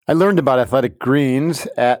I learned about athletic greens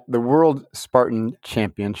at the World Spartan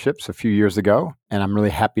Championships a few years ago, and I'm really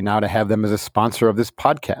happy now to have them as a sponsor of this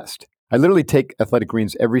podcast. I literally take athletic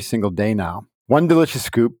greens every single day now. One delicious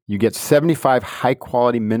scoop, you get 75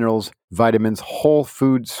 high-quality minerals, vitamins, whole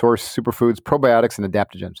food source superfoods, probiotics, and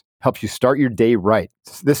adaptogens. Helps you start your day right.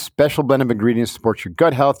 This special blend of ingredients supports your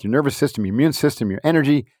gut health, your nervous system, your immune system, your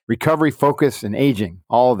energy, recovery, focus, and aging.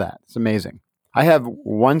 All of that. It's amazing. I have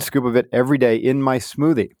one scoop of it every day in my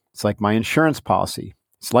smoothie. It's like my insurance policy.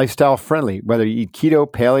 It's lifestyle friendly. Whether you eat keto,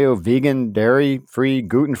 paleo, vegan, dairy-free,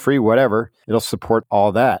 gluten-free, whatever, it'll support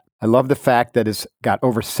all that. I love the fact that it's got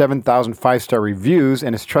over 7,000 five-star reviews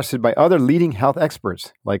and is trusted by other leading health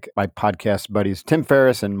experts like my podcast buddies Tim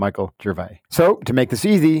Ferriss and Michael Gervais. So to make this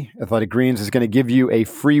easy, Athletic Greens is going to give you a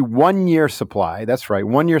free 1-year supply. That's right,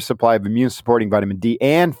 1-year supply of immune-supporting vitamin D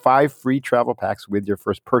and 5 free travel packs with your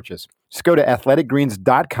first purchase. Just go to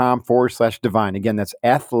athleticgreens.com/divine. Again, that's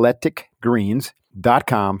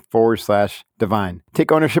athleticgreens.com/divine.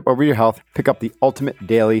 Take ownership over your health. Pick up the ultimate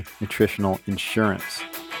daily nutritional insurance.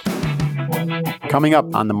 Coming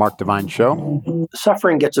up on the Mark Divine Show.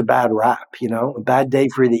 Suffering gets a bad rap, A bad day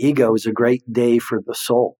for the ego is a great day for the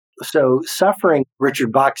soul. So suffering,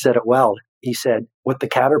 Richard Bach said it well. He said, what the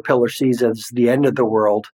caterpillar sees as the end of the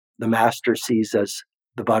world, the master sees as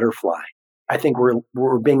the butterfly. I think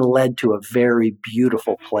we're being led to a very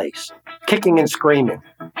beautiful place, kicking and screaming.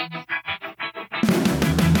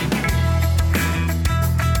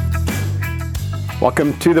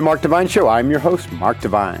 Welcome to the Mark Divine Show. I'm your host, Mark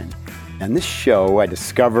Divine. And this show I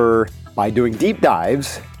discover by doing deep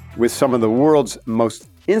dives with some of the world's most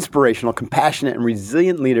inspirational, compassionate, and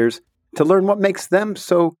resilient leaders to learn what makes them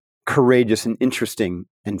so courageous and interesting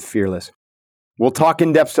and fearless. We'll talk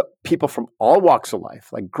in depth to people from all walks of life,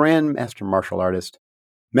 like grandmaster martial artists,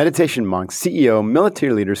 meditation monks, CEO,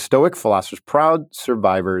 military leaders, stoic philosophers, proud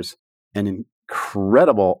survivors, and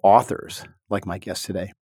incredible authors like my guest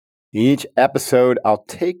today. In each episode, I'll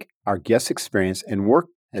take our guest experience and work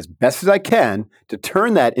as best as I can to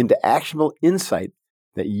turn that into actionable insight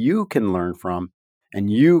that you can learn from and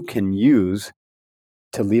you can use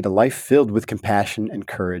to lead a life filled with compassion and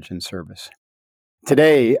courage and service.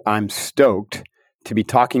 Today, I'm stoked to be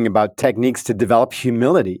talking about techniques to develop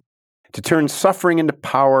humility, to turn suffering into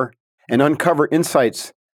power, and uncover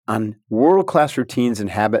insights on world-class routines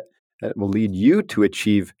and habits that will lead you to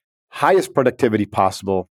achieve highest productivity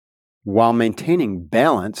possible while maintaining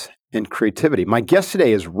balance and creativity. My guest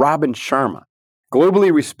today is Robin Sharma,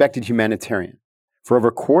 globally respected humanitarian. For over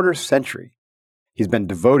a quarter century, he's been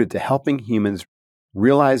devoted to helping humans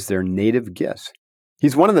realize their native gifts.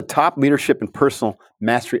 He's one of the top leadership and personal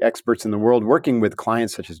mastery experts in the world, working with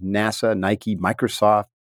clients such as NASA, Nike, Microsoft,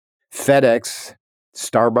 FedEx,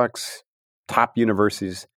 Starbucks, top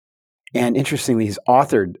universities. And interestingly, he's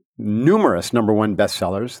authored numerous #1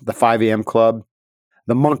 bestsellers, The 5 a.m. Club,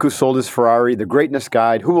 The Monk Who Sold His Ferrari, The Greatness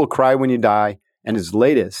Guide, Who Will Cry When You Die, and his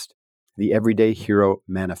latest, The Everyday Hero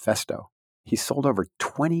Manifesto. He sold over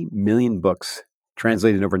 20 million books,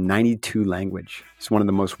 translated in over 92 languages. He's one of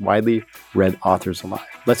the most widely read authors alive.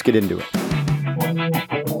 Let's get into it.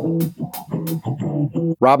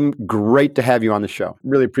 Robin, great to have you on the show.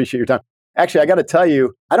 Really appreciate your time. Actually, I got to tell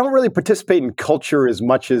you, I don't really participate in culture as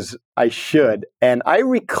much as I should. And I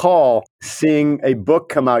recall seeing a book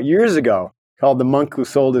come out years ago called The Monk Who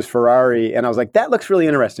Sold His Ferrari. And I was like, that looks really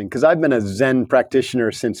interesting because I've been a Zen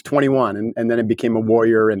practitioner since 21 and then I became a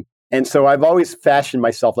warrior. And so I've always fashioned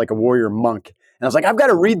myself like a warrior monk. And I was like, I've got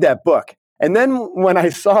to read that book. And then when I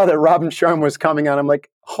saw that Robin Sharma was coming on, I'm like,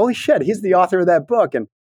 holy shit, he's the author of that book. And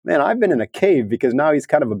man, I've been in a cave because now he's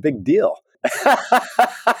kind of a big deal.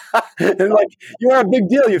 And like, you are a big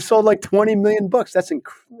deal. You've sold like 20 million books. That's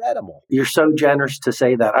incredible. You're so generous to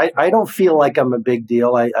say that. I don't feel like I'm a big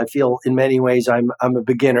deal. I feel in many ways I'm a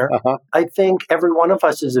beginner. Uh-huh. I think every one of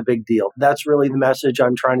us is a big deal. That's really the message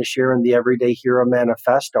I'm trying to share in the Everyday Hero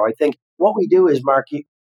Manifesto. I think what we do is, Mark,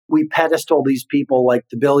 we pedestal these people like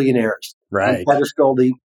the billionaires. Right. We pedestal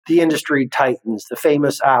the industry titans, the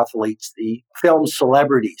famous athletes, the film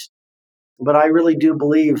celebrities. But I really do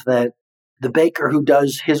believe that the baker who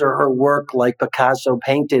does his or her work like Picasso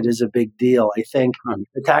painted is a big deal. I think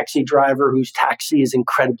the taxi driver whose taxi is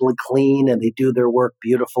incredibly clean and they do their work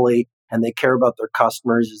beautifully and they care about their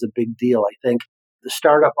customers is a big deal. I think the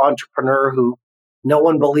startup entrepreneur who no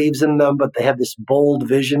one believes in them, but they have this bold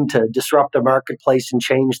vision to disrupt the marketplace and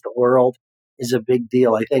change the world is a big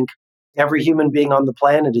deal. I think every human being on the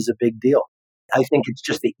planet is a big deal. I think it's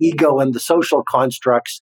just the ego and the social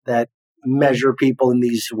constructs that measure people in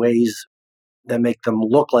these ways that make them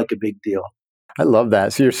look like a big deal. I love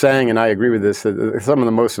that. So you're saying, and I agree with this, that some of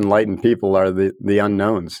the most enlightened people are the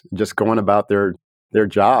unknowns, just going about their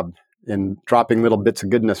job and dropping little bits of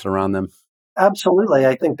goodness around them. Absolutely.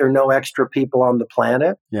 I think there are no extra people on the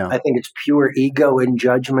planet. Yeah. I think it's pure ego and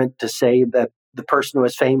judgment to say that the person who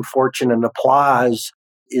has fame, fortune, and applause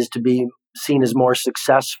is to be seen as more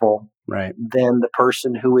successful Right. than the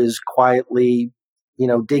person who is quietly,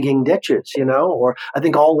 digging ditches, or I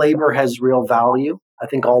think all labor has real value. I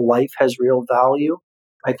think all life has real value.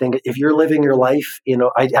 I think if you're living your life,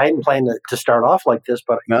 I didn't plan to start off like this,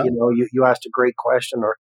 but No. you asked a great question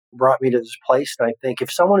or brought me to this place. And I think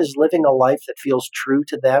if someone is living a life that feels true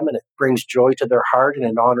to them and it brings joy to their heart and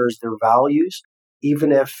it honors their values,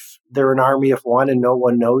 even if they're an army of one and no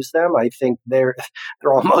one knows them, I think they're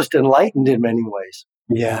almost enlightened in many ways.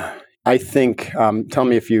 Yeah. I think, tell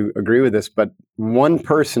me if you agree with this, but one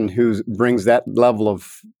person who brings that level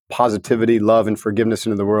of positivity, love, and forgiveness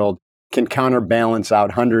into the world can counterbalance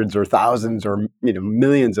out hundreds or thousands or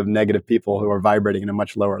millions of negative people who are vibrating at a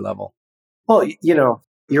much lower level. Well,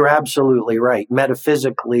 you're absolutely right.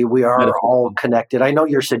 Metaphysically, we are all connected. I know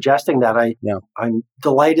you're suggesting that. I'm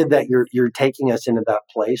delighted that you're taking us into that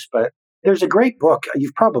place. But there's a great book.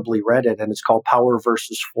 You've probably read it, and it's called Power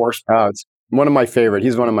versus Force. Oh, it's one of my favorite.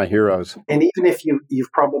 He's one of my heroes. And even if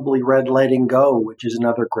you've probably read Letting Go, which is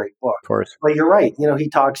another great book. Of course. But you're right. He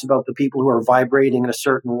talks about the people who are vibrating at a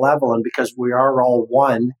certain level, and because we are all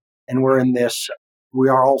one, and we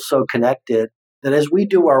are all so connected, that as we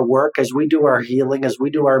do our work, as we do our healing, as we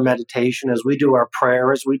do our meditation, as we do our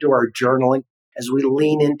prayer, as we do our journaling, as we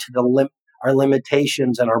lean into our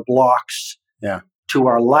limitations and our blocks to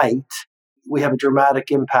our light, we have a dramatic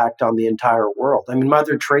impact on the entire world. I mean,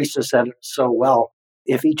 Mother Teresa said it so well.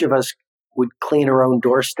 If each of us would clean our own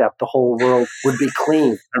doorstep, the whole world would be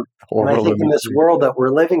clean. And I think in this world that we're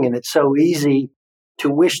living in, it's so easy to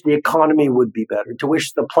wish the economy would be better, to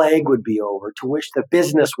wish the plague would be over, to wish the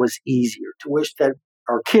business was easier, to wish that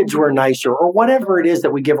our kids were nicer, or whatever it is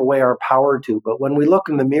that we give away our power to. But when we look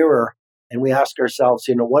in the mirror and we ask ourselves,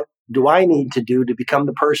 what do I need to do to become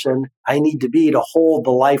the person I need to be to hold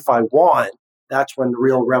the life I want? That's when the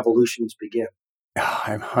real revolutions begin.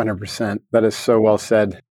 I'm 100%. That is so well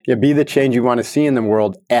said. Yeah, be the change you want to see in the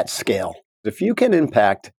world at scale. If you can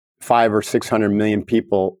impact 500 or 600 million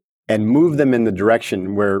people and move them in the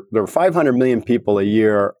direction where there are 500 million people a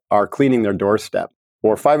year are cleaning their doorstep,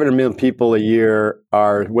 or 500 million people a year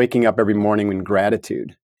are waking up every morning in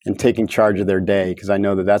gratitude and taking charge of their day, because I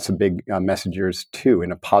know that that's a big message of yours too,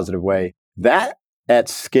 in a positive way. That at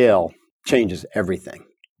scale changes everything.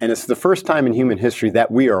 And it's the first time in human history that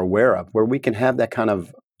we are aware of where we can have that kind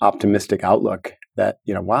of optimistic outlook that,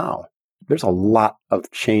 wow, there's a lot of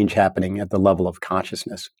change happening at the level of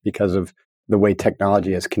consciousness because of the way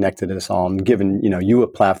technology has connected us all and given, you a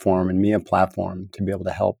platform and me a platform to be able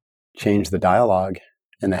to help change the dialogue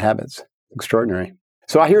and the habits. Extraordinary.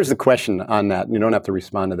 So here's the question on that. You don't have to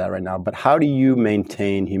respond to that right now, but how do you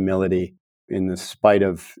maintain humility in the spite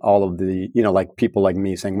of all of the, like people like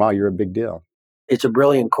me saying, wow, you're a big deal? It's a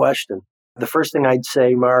brilliant question. The first thing I'd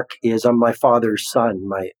say, Mark, is I'm my father's son.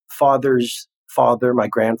 My father's father, my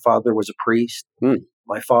grandfather, was a priest.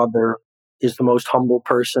 My father is the most humble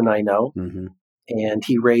person I know. Mm-hmm. And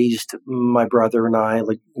he raised my brother and I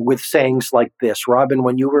with sayings like this: Robin,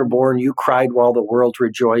 when you were born, you cried while the world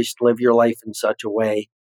rejoiced. Live your life in such a way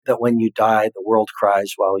that when you die, the world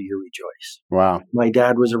cries while you rejoice. Wow. My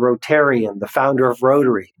dad was a Rotarian, the founder of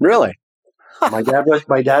Rotary. Really? My dad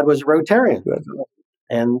was a Rotarian.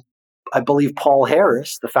 And I believe Paul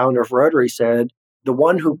Harris, the founder of Rotary, said, the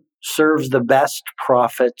one who serves the best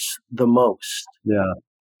profits the most. Yeah.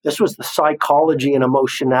 This was the psychology and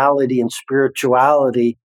emotionality and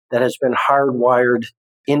spirituality that has been hardwired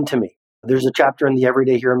into me. There's a chapter in the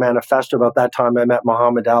Everyday Hero Manifesto about that time I met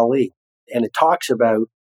Muhammad Ali, and it talks about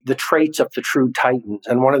the traits of the true titans.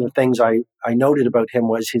 And one of the things I noted about him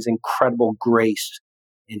was his incredible grace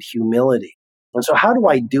and humility. And so how do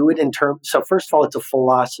I do it so first of all, it's a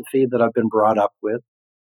philosophy that I've been brought up with.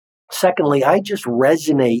 Secondly, I just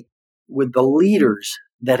resonate with the leaders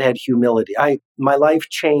that had humility. My life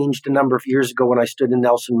changed a number of years ago when I stood in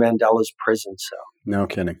Nelson Mandela's prison cell. No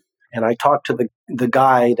kidding. And I talked to the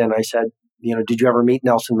guide and I said, did you ever meet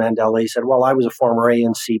Nelson Mandela? He said, well, I was a former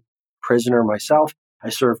ANC prisoner myself. I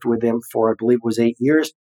served with him for, I believe it was 8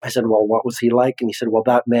 years. I said, well, what was he like? And he said, well,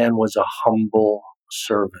 that man was a humble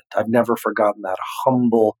servant. I've never forgotten that, a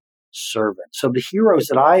humble servant. So the heroes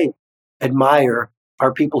that I admire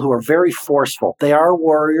are people who are very forceful. They are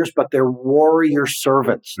warriors, but they're warrior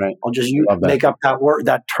servants. Right. I'll just make up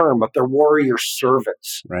that term, but they're warrior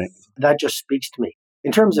servants. Right. That just speaks to me.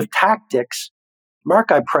 In terms of tactics,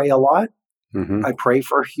 Mark, I pray a lot. Mm-hmm. I pray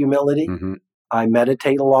for humility. Mm-hmm. I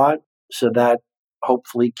meditate a lot, so that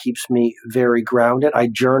hopefully keeps me very grounded. I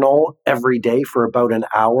journal every day for about an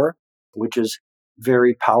hour, which is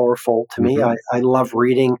very powerful to me. Mm-hmm. I love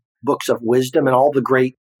reading books of wisdom, and all the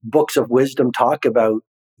great books of wisdom talk about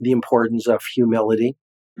the importance of humility.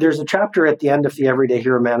 There's a chapter at the end of the Everyday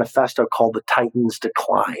Hero Manifesto called The Titan's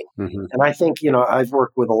Decline. Mm-hmm. And I think, I've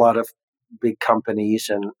worked with a lot of big companies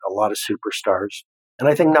and a lot of superstars. And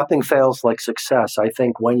I think nothing fails like success. I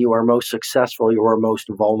think when you are most successful, you are most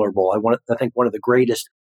vulnerable. I think one of the greatest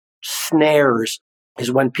snares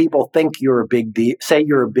is when people think you're a big deal, say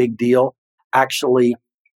you're a big deal, actually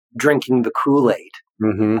drinking the Kool-Aid.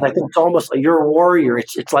 Mm-hmm. And I think it's almost like you're a warrior.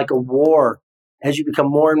 It's like a war. As you become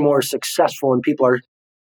more and more successful and people are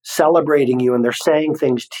celebrating you and they're saying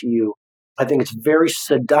things to you, I think it's very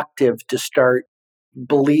seductive to start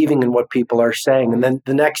believing in what people are saying. And then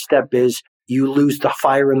the next step is you lose the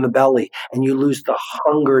fire in the belly and you lose the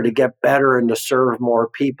hunger to get better and to serve more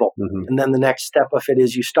people. Mm-hmm. And then the next step of it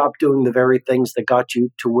is you stop doing the very things that got you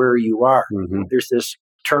to where you are. Mm-hmm. There's this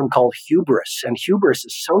term called hubris, and hubris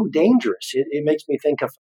is so dangerous. It makes me think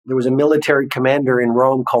of, there was a military commander in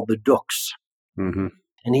Rome called the Dux. Mm-hmm.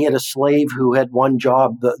 And he had a slave who had one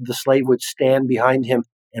job. The slave would stand behind him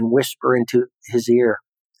and whisper into his ear,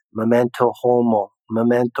 memento homo,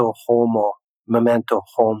 memento homo, memento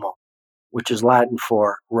homo, which is Latin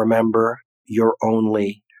for remember, you're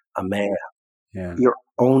only a man. Yeah. You're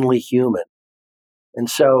only human. And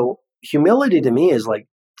so humility to me is like,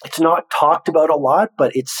 it's not talked about a lot,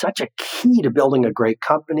 but it's such a key to building a great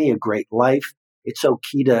company, a great life. It's so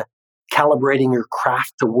key to calibrating your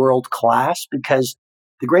craft to world class, because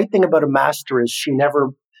the great thing about a master is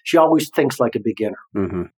she always thinks like a beginner.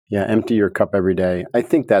 Mm-hmm. Yeah, empty your cup every day. I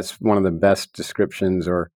think that's one of the best descriptions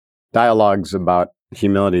or dialogues about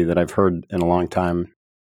humility that I've heard in a long time.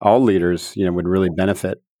 All leaders, would really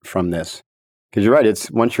benefit from this. Because you're right, it's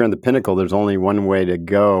once you're on the pinnacle, there's only one way to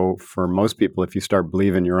go for most people if you start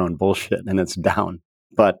believing your own bullshit, and it's down.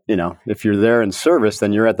 But, if you're there in service,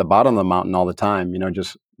 then you're at the bottom of the mountain all the time.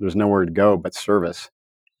 Just there's nowhere to go but service.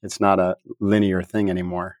 It's not a linear thing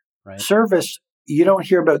anymore, right? Service, you don't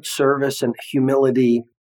hear about service and humility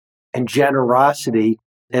and generosity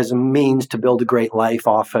as a means to build a great life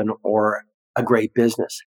often, or a great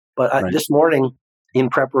business. But Right. This morning, in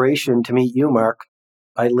preparation to meet you, Mark,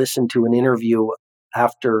 I listened to an interview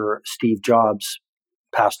after Steve Jobs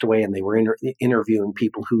passed away, and they were interviewing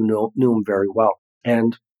people who knew him very well.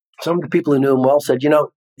 And some of the people who knew him well said,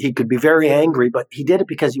 he could be very angry, but he did it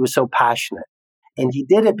because he was so passionate. And he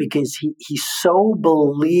did it because he so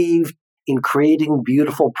believed in creating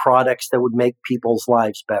beautiful products that would make people's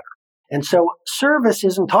lives better. And so service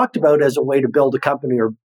isn't talked about as a way to build a company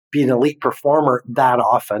or be an elite performer that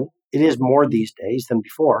often. It is more these days than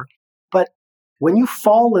before. But when you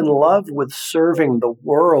fall in love with serving the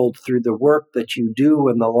world through the work that you do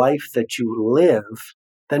and the life that you live,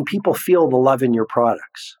 then people feel the love in your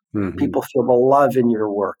products. Mm-hmm. People feel the love in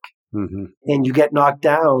your work. Mm-hmm. And you get knocked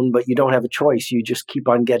down, but you don't have a choice. You just keep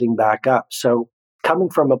on getting back up. So coming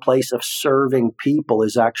from a place of serving people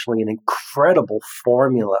is actually an incredible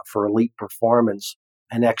formula for elite performance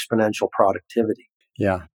and exponential productivity.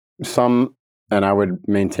 Yeah. Some, and I would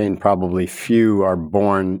maintain probably few, are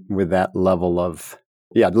born with that level of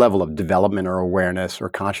development or awareness or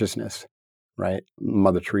consciousness, right?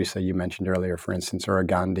 Mother Teresa, you mentioned earlier, for instance, or a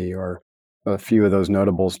Gandhi, or a few of those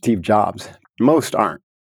notables, Steve Jobs. Most aren't.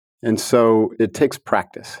 And so it takes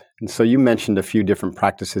practice. And so you mentioned a few different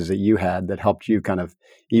practices that you had that helped you kind of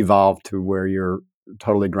evolve to where you're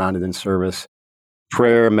totally grounded in service,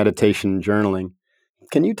 prayer, meditation, journaling.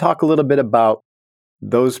 Can you talk a little bit about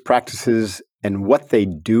those practices and what they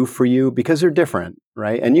do for you? Because they're different,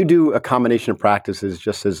 right? And you do a combination of practices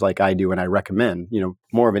just as like I do and I recommend,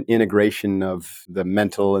 more of an integration of the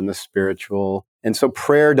mental and the spiritual. And so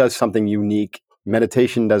prayer does something unique.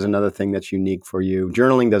 Meditation does another thing that's unique for you.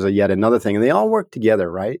 Journaling does yet another thing. And they all work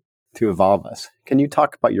together, right, to evolve us. Can you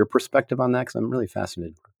talk about your perspective on that? Because I'm really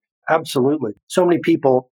fascinated. Absolutely. So many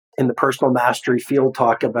people in the personal mastery field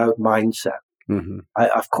talk about mindset. Mm-hmm.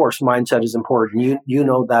 Of course, mindset is important. You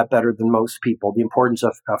know that better than most people. The importance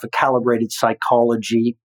of a calibrated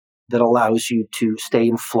psychology that allows you to stay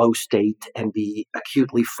in flow state and be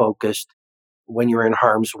acutely focused when you're in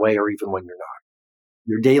harm's way or even when you're not.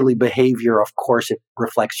 Your daily behavior, of course, it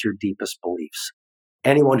reflects your deepest beliefs.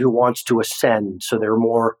 Anyone who wants to ascend so they're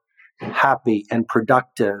more happy and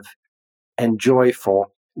productive and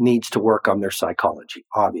joyful needs to work on their psychology,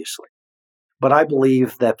 obviously. But I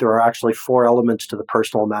believe that there are actually 4 elements to the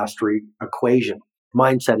personal mastery equation.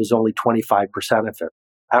 Mindset is only 25% of it.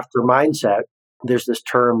 After mindset, there's this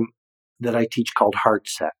term that I teach called Heart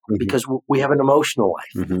Set, Mhm. because we have an emotional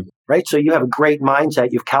life, Mhm. right? So you have a great mindset,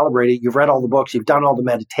 you've calibrated, you've read all the books, you've done all the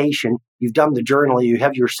meditation, you've done the journaling, you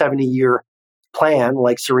have your 70-year plan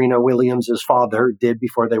like Serena Williams' father did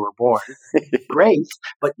before they were born. Great,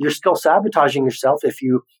 but you're still sabotaging yourself if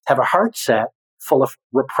you have a heart set full of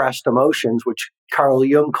repressed emotions, which Carl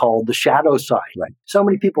Jung called the shadow side. Right. So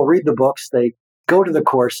many people read the books, they go to the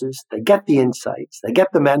courses, they get the insights, they get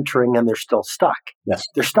the mentoring, and they're still stuck. Yes.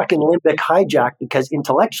 They're stuck in limbic hijack because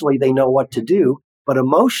intellectually they know what to do, but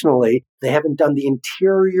emotionally they haven't done the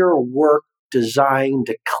interior work designed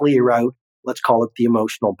to clear out, let's call it the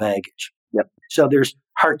emotional baggage. Yep. So there's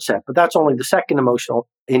heart set, but that's only the second emotional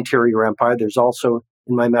interior empire. There's also,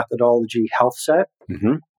 in my methodology, health set,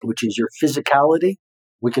 Mhm. which is your physicality.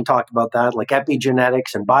 We can talk about that, like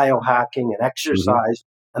epigenetics and biohacking and exercise.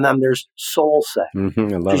 And then there's soul set, I which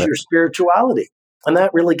love is it. your spirituality. And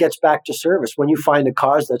that really gets back to service. When you find a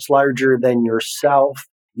cause that's larger than yourself,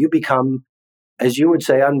 you become, as you would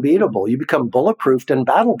say, unbeatable. You become bulletproofed and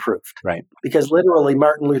battle-proofed. Right. Because literally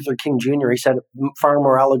Martin Luther King Jr., he said it far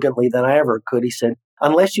more elegantly than I ever could. He said,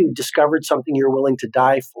 unless you discovered something you're willing to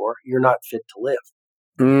die for, you're not fit to live.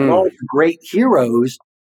 And all the great heroes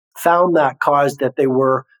found that cause that they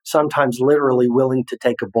were sometimes literally willing to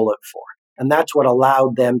take a bullet for. And that's what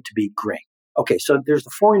allowed them to be great. Okay, so there's the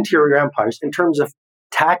 4 interior empires. In terms of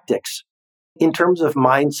tactics, in terms of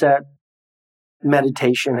mindset,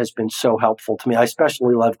 meditation has been so helpful to me. I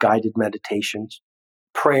especially love guided meditations.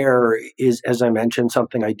 Prayer is, as I mentioned,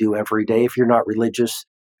 something I do every day. If you're not religious,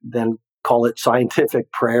 then call it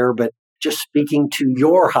scientific prayer, but just speaking to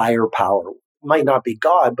your higher power. Might not be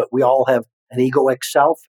God, but we all have an egoic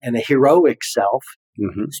self and a heroic self.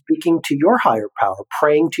 Speaking to your higher power,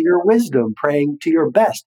 praying to your wisdom, praying to your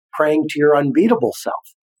best, praying to your unbeatable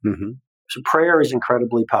self. So prayer is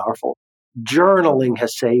incredibly powerful. Journaling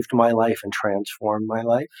has saved my life and transformed my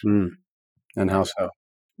life. And how so?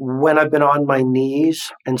 When I've been on my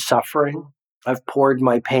knees and suffering, I've poured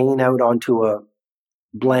my pain out onto a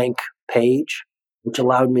blank page, which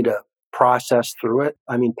allowed me to process through it.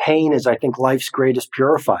 I mean, pain is, I think, life's greatest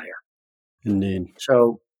purifier. Indeed.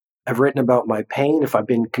 So I've written about my pain. If I've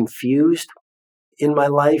been confused in my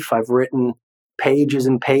life, I've written pages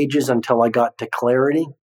and pages until I got to clarity.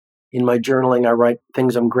 In my journaling, I write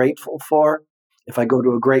things I'm grateful for. If I go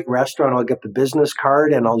to a great restaurant, I'll get the business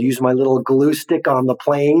card and I'll use my little glue stick on the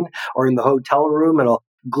plane or in the hotel room and I'll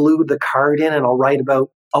glue the card in and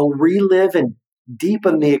I'll relive and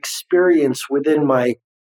deepen the experience within my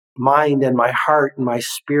mind and my heart and my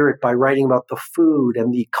spirit by writing about the food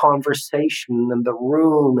and the conversation and the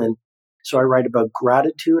room. And so I write about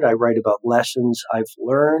gratitude. I write about lessons I've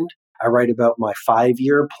learned. I write about my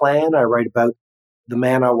 5-year plan. I write about the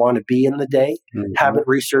man I want to be in the day. Habit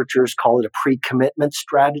researchers call it a pre-commitment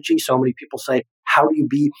strategy. So many people say, how do you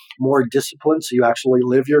be more disciplined so you actually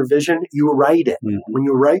live your vision? You write it. When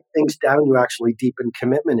you write things down, you actually deepen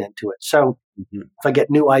commitment into it. So if I get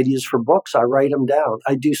new ideas for books, I write them down.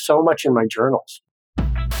 I do so much in my journals.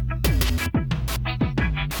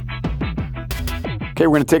 Okay,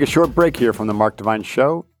 we're going to take a short break here from the Mark Divine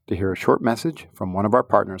Show to hear a short message from one of our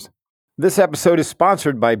partners. This episode is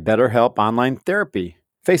sponsored by BetterHelp Online Therapy.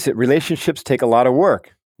 Face it, relationships take a lot of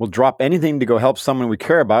work. We'll drop anything to go help someone we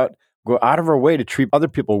care about, go out of our way to treat other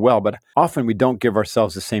people well, but often we don't give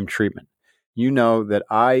ourselves the same treatment. You know that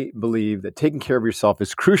I believe that taking care of yourself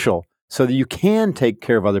is crucial so that you can take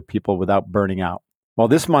care of other people without burning out. Well,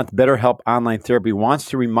 this month, BetterHelp Online Therapy wants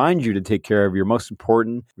to remind you to take care of your most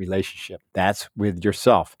important relationship. That's with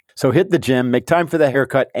yourself. So hit the gym, make time for the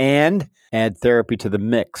haircut, and add therapy to the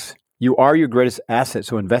mix. You are your greatest asset,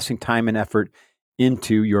 so investing time and effort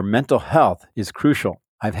into your mental health is crucial.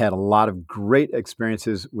 I've had a lot of great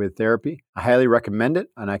experiences with therapy. I highly recommend it,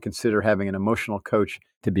 and I consider having an emotional coach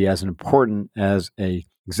to be as important as an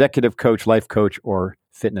executive coach, life coach, or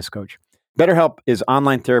fitness coach. BetterHelp is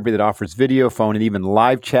online therapy that offers video, phone, and even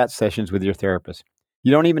live chat sessions with your therapist.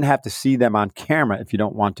 You don't even have to see them on camera if you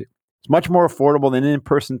don't want to. It's much more affordable than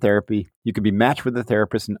in-person therapy. You can be matched with a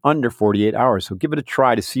therapist in under 48 hours, so give it a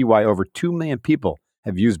try to see why over 2 million people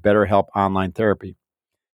have used BetterHelp Online Therapy.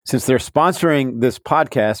 Since they're sponsoring this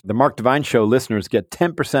podcast, the Mark Divine Show listeners get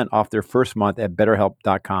 10% off their first month at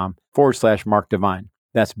betterhelp.com/Mark Divine.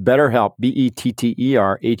 That's BetterHelp,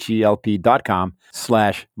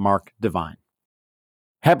 BetterHelp.com/Mark Divine.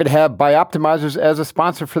 Happy to have Bioptimizers as a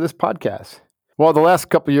sponsor for this podcast. Well, the last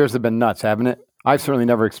couple of years have been nuts, haven't it? I've certainly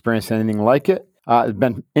never experienced anything like it. It's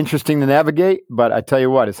been interesting to navigate, but I tell you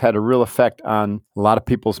what, it's had a real effect on a lot of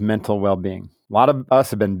people's mental well-being. A lot of us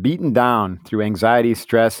have been beaten down through anxiety,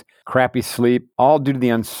 stress, crappy sleep, all due to the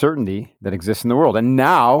uncertainty that exists in the world. And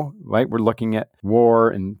now, right, we're looking at war,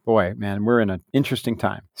 and boy, man, we're in an interesting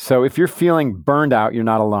time. So if you're feeling burned out, you're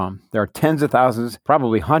not alone. There are tens of thousands,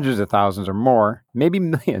 probably hundreds of thousands or more, maybe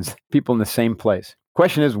millions of people in the same place.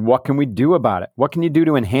 Question is, what can we do about it? What can you do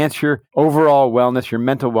to enhance your overall wellness, your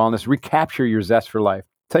mental wellness, recapture your zest for life?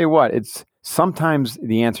 Tell you what, it's sometimes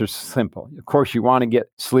the answer is simple. Of course, you want to get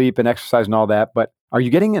sleep and exercise and all that, but are you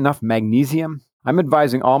getting enough magnesium? I'm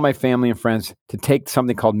advising all my family and friends to take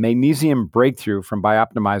something called Magnesium Breakthrough from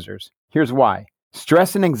Bioptimizers. Here's why.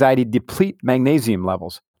 Stress and anxiety deplete magnesium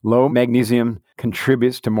levels. Low magnesium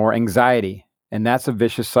contributes to more anxiety, and that's a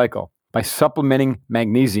vicious cycle. By supplementing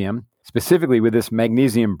magnesium, specifically with this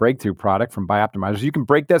Magnesium Breakthrough product from Bioptimizers, you can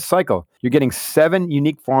break that cycle. You're getting 7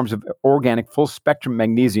 unique forms of organic full-spectrum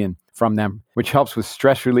magnesium from them, which helps with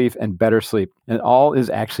stress relief and better sleep. And it all is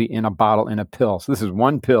actually in a bottle, in a pill. So this is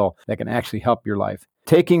one pill that can actually help your life.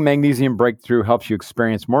 Taking Magnesium Breakthrough helps you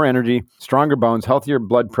experience more energy, stronger bones, healthier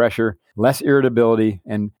blood pressure, less irritability,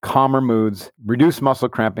 and calmer moods, reduce muscle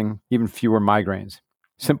cramping, even fewer migraines.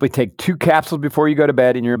 Simply take 2 capsules before you go to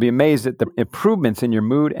bed, and you'll be amazed at the improvements in your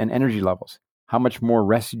mood and energy levels. How much more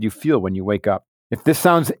rested you feel when you wake up. If this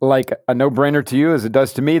sounds like a no-brainer to you, as it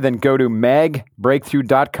does to me, then go to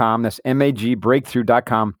magbreakthrough.com, that's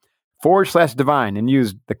magbreakthrough.com/divine, and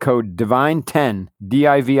use the code DIVINE10,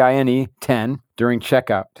 DIVINE 10, during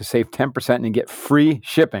checkout to save 10% and get free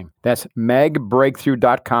shipping. That's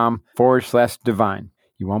magbreakthrough.com/divine.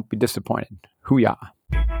 You won't be disappointed. Hoo-yah.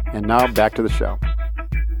 And now back to the show.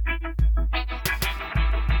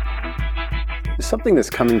 Something that's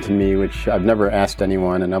coming to me, which I've never asked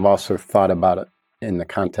anyone, and I've also thought about it in the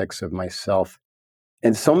context of myself.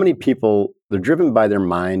 And so many people, they're driven by their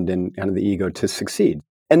mind and kind of the ego to succeed.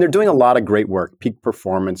 And they're doing a lot of great work, peak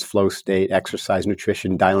performance, flow state, exercise,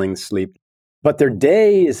 nutrition, dialing sleep. But their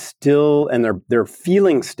day is still, and their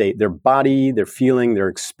feeling state, their body, their feeling, their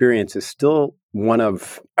experience is still one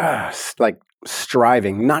of like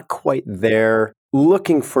striving, not quite there,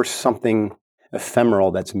 looking for something ephemeral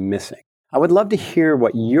that's missing. I would love to hear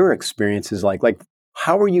what your experience is like. Like,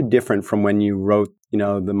 how are you different from when you wrote,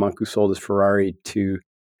 The Monk Who Sold His Ferrari to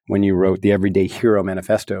when you wrote the Everyday Hero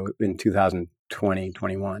Manifesto in 2020,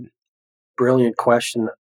 21? Brilliant question.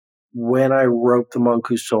 When I wrote The Monk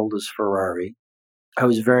Who Sold His Ferrari, I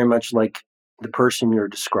was very much like the person you're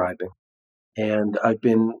describing. And I've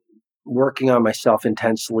been working on myself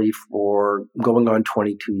intensely for going on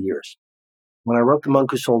 22 years. When I wrote The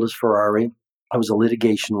Monk Who Sold His Ferrari, I was a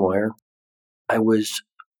litigation lawyer. I was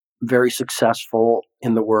very successful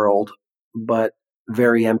in the world, but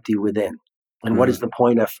very empty within. And what is the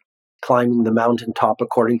point of climbing the mountaintop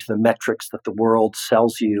according to the metrics that the world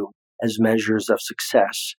sells you as measures of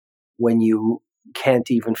success when you can't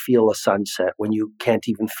even feel a sunset, when you can't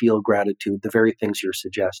even feel gratitude, the very things you're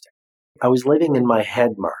suggesting? I was living in my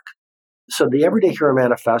head, Mark. So the Everyday Hero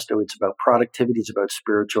Manifesto, it's about productivity, it's about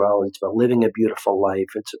spirituality, it's about living a beautiful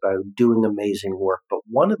life, it's about doing amazing work. But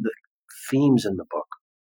one of the themes in the book,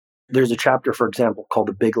 there's a chapter, for example, called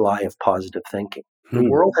The Big Lie of Positive Thinking. The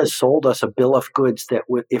world has sold us a bill of goods that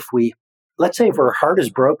if we, let's say if our heart is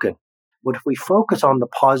broken, but if we focus on the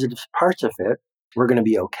positive parts of it, we're going to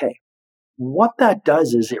be okay. What that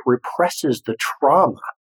does is it represses the trauma.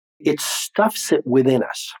 It stuffs it within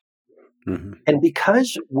us. Mm-hmm. And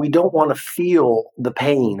because we don't want to feel the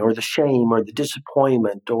pain or the shame or the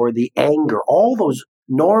disappointment or the anger, all those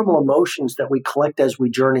normal emotions that we collect as we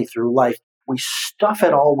journey through life, we stuff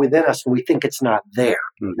it all within us and we think it's not there.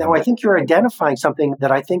 Mm-hmm. Now, I think you're identifying something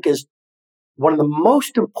that I think is one of the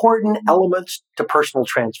most important elements to personal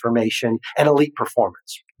transformation and elite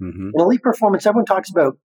performance. Mm-hmm. In elite performance, everyone talks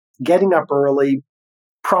about getting up early,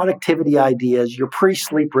 productivity ideas, your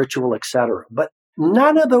pre-sleep ritual, etc. But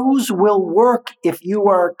none of those will work if you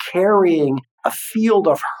are carrying a field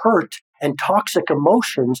of hurt and toxic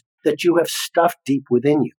emotions that you have stuffed deep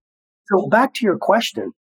within you. So back to your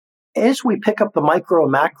question, as we pick up the micro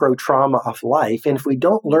and macro trauma of life, and if we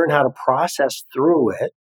don't learn how to process through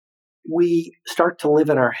it, we start to live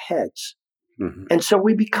in our heads. Mm-hmm. And so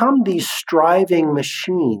we become these striving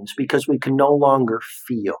machines because we can no longer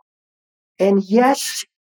feel. And yes,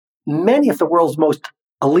 many of the world's most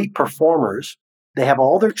elite performers, they have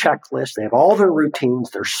all their checklists, they have all their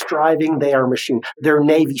routines, they're striving, they are machines. They're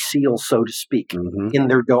Navy SEALs, so to speak, mm-hmm. in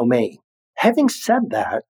their domain. Having said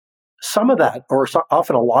that, some of that, or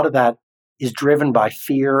often a lot of that, is driven by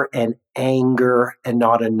fear and anger and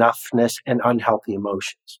not enoughness and unhealthy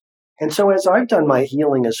emotions. And so as I've done my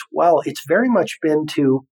healing as well, it's very much been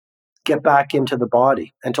to get back into the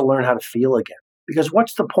body and to learn how to feel again. Because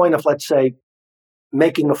what's the point of, let's say,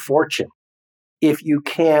 making a fortune if you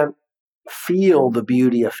can't feel the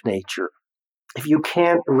beauty of nature, if you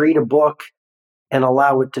can't read a book and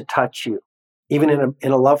allow it to touch you, even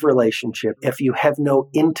in a love relationship, if you have no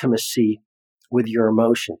intimacy with your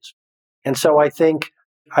emotions. And so I think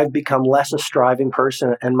I've become less a striving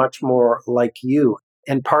person and much more like you.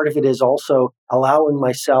 And part of it is also allowing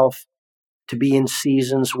myself to be in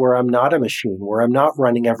seasons where I'm not a machine, where I'm not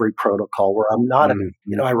running every protocol, where I'm not,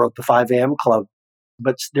 I wrote the 5 a.m. club,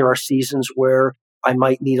 but there are seasons where I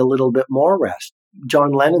might need a little bit more rest.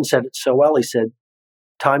 John Lennon said it so well. He said,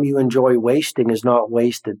 time you enjoy wasting is not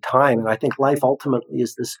wasted time. And I think life ultimately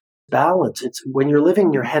is this balance. It's when you're living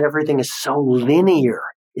in your head, everything is so linear.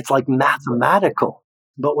 It's like mathematical.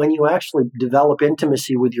 But when you actually develop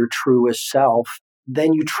intimacy with your truest self,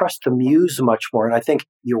 then you trust the muse much more. And I think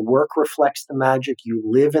your work reflects the magic. You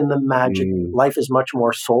live in the magic. Life is much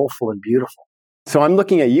more soulful and beautiful. So I'm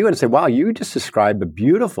looking at you and say, wow, you just described a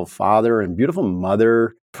beautiful father and beautiful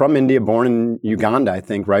mother from India, born in Uganda, I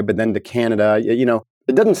think, right? But then to Canada,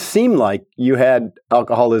 it doesn't seem like you had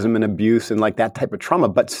alcoholism and abuse and like that type of trauma,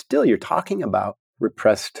 but still you're talking about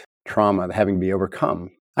repressed trauma having to be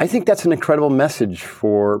overcome. I think that's an incredible message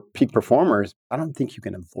for peak performers. I don't think you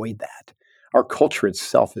can avoid that. Our culture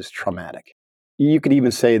itself is traumatic. You could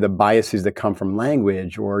even say the biases that come from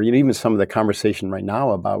language or even some of the conversation right now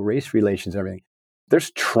about race relations, everything.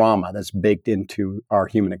 There's trauma that's baked into our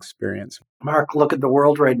human experience. Mark, look at the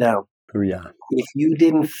world right now. Oh, yeah. If you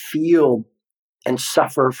didn't feel and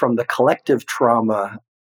suffer from the collective trauma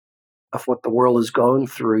of what the world is going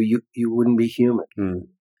through, you wouldn't be human.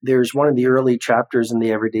 There's one of the early chapters in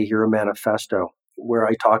the Everyday Hero Manifesto where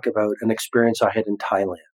I talk about an experience I had in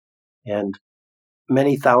Thailand. And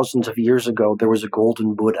many thousands of years ago, there was a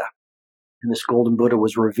golden Buddha. And this golden Buddha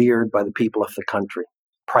was revered by the people of the country,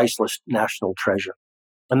 priceless national treasure.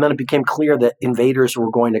 And then it became clear that invaders were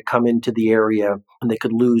going to come into the area and they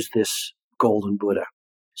could lose this golden Buddha.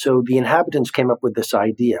 So the inhabitants came up with this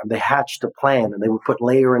idea. They hatched a plan and they would put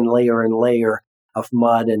layer and layer and layer of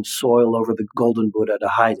mud and soil over the golden Buddha to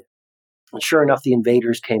hide it. And sure enough, the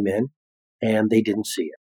invaders came in and they didn't see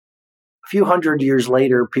it. A few hundred years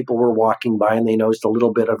later, people were walking by and they noticed a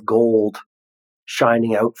little bit of gold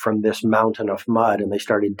shining out from this mountain of mud, and they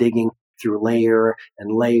started digging through layer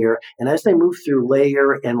and layer. And as they moved through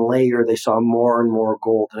layer and layer, they saw more and more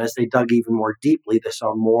gold. And as they dug even more deeply, they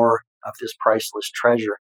saw more of this priceless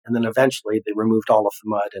treasure. And then eventually they removed all of the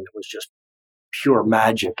mud and it was just pure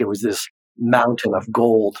magic. It was this mountain of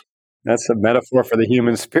gold. That's a metaphor for the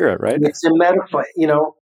human spirit, right? It's a metaphor,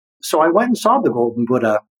 So I went and saw the golden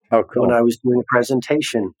Buddha when I was doing a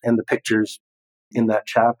presentation and the pictures in that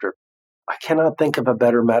chapter. I cannot think of a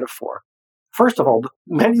better metaphor. First of all,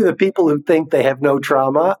 many of the people who think they have no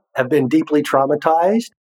trauma have been deeply traumatized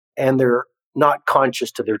and they're not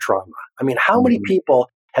conscious to their trauma. I mean, how many people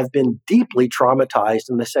have been deeply traumatized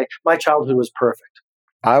and they say, my childhood was perfect?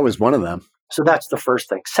 I was one of them. So that's the first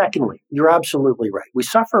thing. Secondly, you're absolutely right. We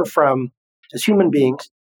suffer from, as human beings,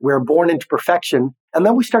 we're born into perfection and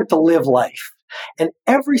then we start to live life. And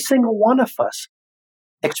every single one of us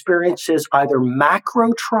experiences either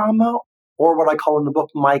macro trauma or what I call in the book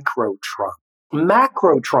micro trauma.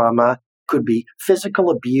 Macro trauma could be physical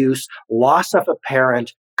abuse, loss of a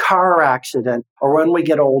parent, car accident, or when we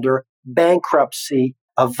get older, bankruptcy,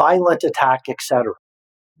 a violent attack, etc.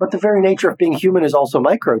 But the very nature of being human is also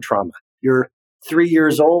micro trauma. You're 3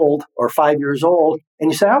 years old or 5 years old,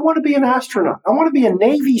 and you say, I want to be an astronaut. I want to be a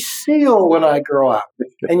Navy SEAL when I grow up.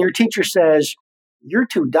 And your teacher says, you're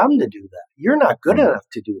too dumb to do that. You're not good enough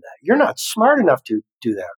to do that. You're not smart enough to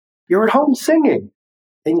do that. You're at home singing.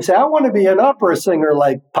 And you say, I want to be an opera singer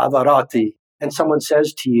like Pavarotti. And someone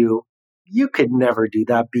says to you, you could never do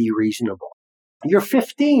that. Be reasonable. You're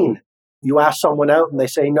 15. You ask someone out and they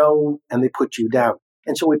say no, and they put you down.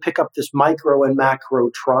 And so we pick up this micro and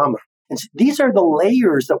macro trauma. And these are the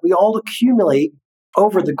layers that we all accumulate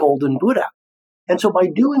over the golden Buddha. And so by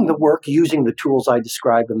doing the work using the tools I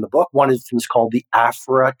describe in the book, one is called the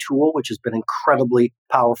AFRA tool, which has been incredibly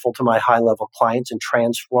powerful to my high-level clients in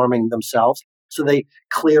transforming themselves. So they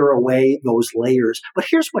clear away those layers. But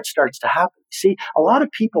here's what starts to happen. See, a lot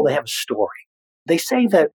of people, they have a story. They say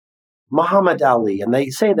that Muhammad Ali, and they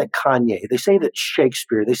say that Kanye, they say that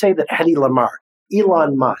Shakespeare, they say that Hedy Lamarr,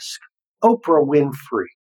 Elon Musk, Oprah Winfrey,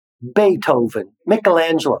 Beethoven,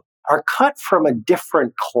 Michelangelo are cut from a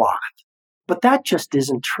different cloth. But that just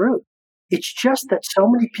isn't true. It's just that so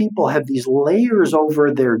many people have these layers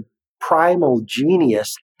over their primal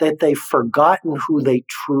genius that they've forgotten who they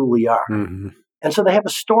truly are. Mm-hmm. And so they have a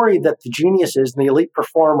story that the geniuses and the elite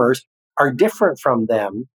performers are different from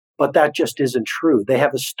them, but that just isn't true. They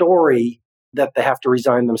have a story that they have to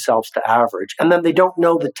resign themselves to average. And then they don't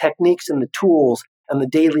know the techniques and the tools and the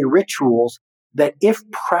daily rituals that, if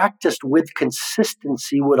practiced with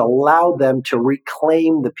consistency, would allow them to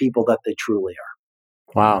reclaim the people that they truly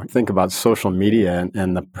are. Wow. Think about social media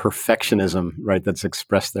and the perfectionism, right, that's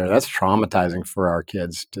expressed there. That's traumatizing for our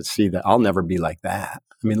kids to see that. I'll never be like that.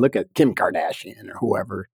 I mean, look at Kim Kardashian or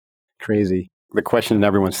whoever. Crazy. The question that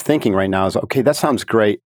everyone's thinking right now is, okay, that sounds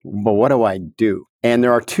great, but what do I do? And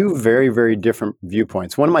there are two very, very different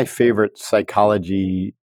viewpoints. One of my favorite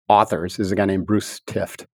psychology authors is a guy named Bruce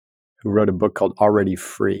Tift, who wrote a book called Already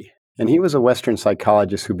Free. And he was a Western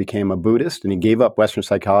psychologist who became a Buddhist, and he gave up Western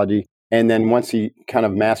psychology. And then once he kind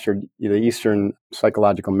of mastered the Eastern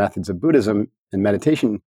psychological methods of Buddhism and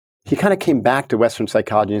meditation, he kind of came back to Western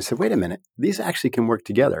psychology and said, wait a minute, these actually can work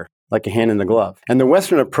together like a hand in the glove. And the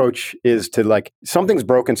Western approach is to like, something's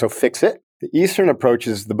broken, so fix it. The Eastern approach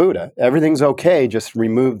is the Buddha. Everything's okay, just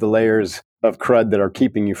remove the layers of crud that are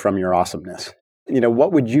keeping you from your awesomeness.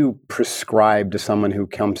 What would you prescribe to someone who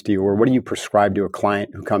comes to you, or what do you prescribe to a client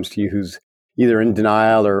who comes to you who's either in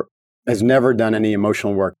denial or has never done any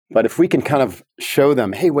emotional work? But if we can kind of show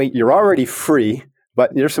them, hey, wait, you're already free,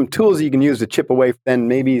 but there's some tools you can use to chip away, then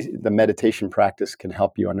maybe the meditation practice can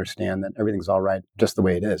help you understand that everything's all right just the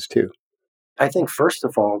way it is too. I think, first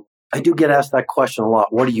of all, I do get asked that question a lot.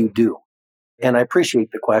 What do you do? And I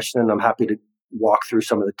appreciate the question, and I'm happy to walk through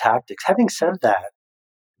some of the tactics. Having said that,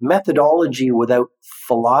 methodology without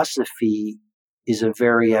philosophy is a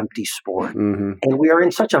very empty sport. Mm-hmm. And we are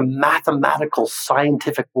in such a mathematical,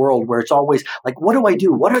 scientific world where it's always like, what do I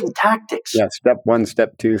do? What are the tactics? Yeah, step one,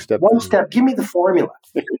 step two, step one three. step, give me the formula.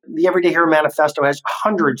 The Everyday Hero Manifesto has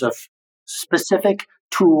hundreds of specific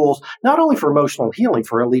tools, not only for emotional healing,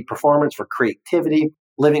 for elite performance, for creativity,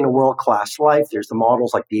 living a world-class life. There's the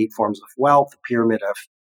models like the 8 forms of wealth, the pyramid of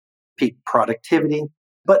peak productivity.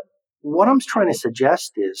 But what I'm trying to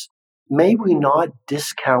suggest is, may we not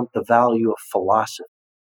discount the value of philosophy?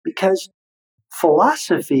 Because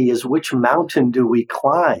philosophy is, which mountain do we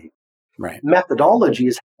climb? Right. Methodology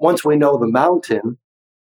is, once we know the mountain,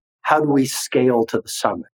 how do we scale to the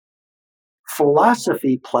summit?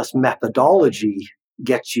 Philosophy plus methodology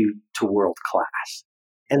gets you to world class.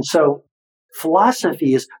 And so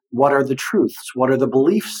philosophy is, what are the truths? What are the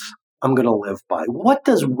beliefs I'm going to live by? What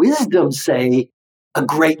does wisdom say a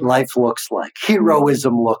great life looks like,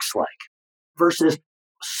 heroism looks like? Versus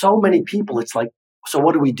so many people, it's like, so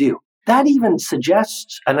what do we do? That even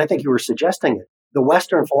suggests, and I think you were suggesting it, the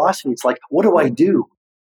Western philosophy, it's like, what do I do?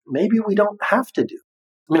 Maybe we don't have to do.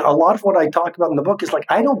 I mean, a lot of what I talk about in the book is like,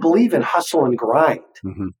 I don't believe in hustle and grind.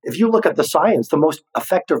 Mm-hmm. If you look at the science, the most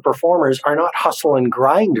effective performers are not hustle and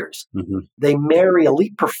grinders. Mm-hmm. They marry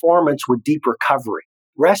elite performance with deep recovery.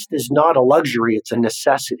 Rest is not a luxury, it's a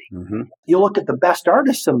necessity. Mm-hmm. You look at the best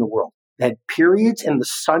artists in the world. They had periods in the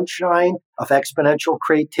sunshine of exponential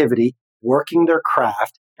creativity, working their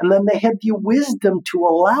craft, and then they had the wisdom to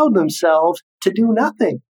allow themselves to do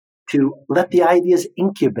nothing, to let the ideas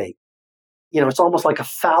incubate. It's almost like a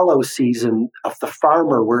fallow season of the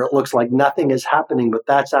farmer where it looks like nothing is happening, but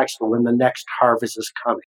that's actually when the next harvest is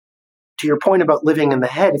coming. To your point about living in the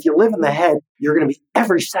head, if you live in the head, you're going to be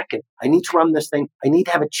every second, I need to run this thing. I need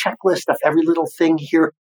to have a checklist of every little thing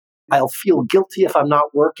here. I'll feel guilty if I'm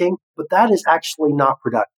not working, but that is actually not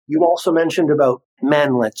productive. You also mentioned about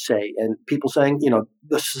men, let's say, and people saying,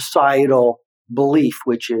 the societal belief,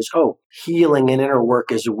 which is, healing and inner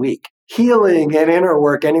work is weak. Healing and inner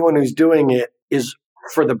work, anyone who's doing it is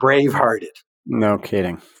for the brave-hearted. No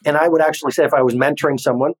kidding. And I would actually say, if I was mentoring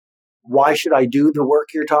someone, why should I do the work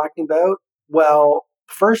you're talking about? Well,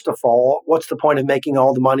 first of all, what's the point of making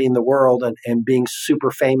all the money in the world and being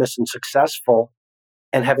super famous and successful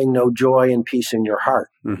and having no joy and peace in your heart?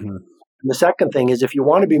 Mm-hmm. And the second thing is, if you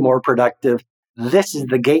want to be more productive, this is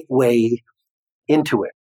the gateway into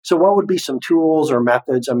it. So what would be some tools or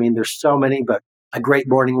methods? I mean, there's so many, but a great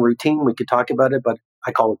morning routine, we could talk about it, but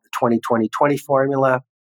I call it the 20-20-20 formula.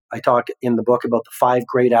 I talk in the book about the 5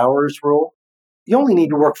 great hours rule. You only need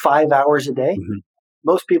to work 5 hours a day. Mm-hmm.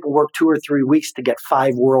 Most people work 2 or 3 weeks to get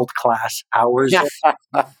 5 world-class hours.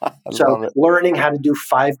 So learning how to do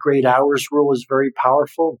 5 great hours rule is very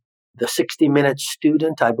powerful. The 60-minute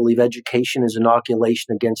student, I believe education is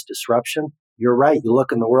inoculation against disruption. You're right. You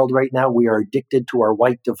look in the world right now, we are addicted to our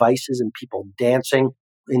white devices and people dancing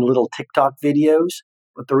in little TikTok videos.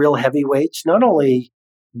 But the real heavyweights, not only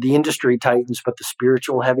the industry titans, but the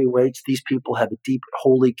spiritual heavyweights, these people have a deep,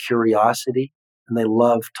 holy curiosity. and they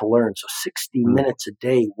love to learn. So 60 minutes a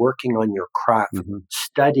day working on your craft,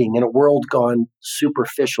 studying in a world gone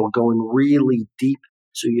superficial, going really deep.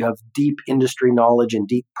 So you have deep industry knowledge and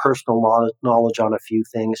deep personal knowledge on a few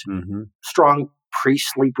things. Strong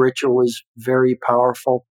pre-sleep ritual is very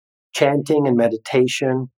powerful. Chanting and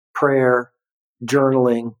meditation, prayer,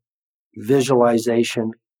 journaling,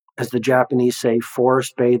 visualization. As the Japanese say,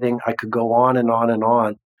 forest bathing. I could go on and on and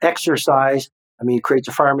on. Exercise. It creates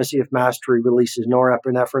a pharmacy of mastery, releases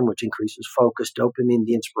norepinephrine, which increases focus, dopamine,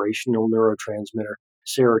 the inspirational neurotransmitter,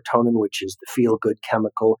 serotonin, which is the feel-good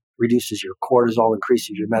chemical, reduces your cortisol,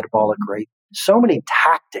 increases your metabolic rate. So many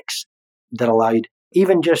tactics that allow you to,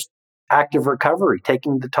 even just active recovery,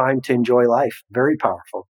 taking the time to enjoy life. Very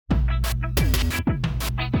powerful.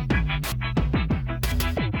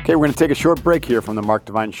 Okay, we're going to take a short break here from the Mark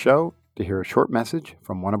Divine Show to hear a short message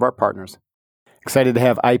from one of our partners. Excited to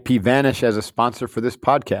have IPVanish as a sponsor for this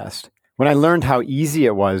podcast. When I learned how easy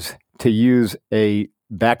it was to use a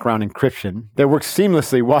background encryption that works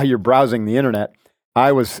seamlessly while you're browsing the internet,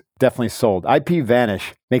 I was definitely sold.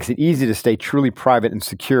 IPVanish makes it easy to stay truly private and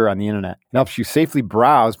secure on the internet. It helps you safely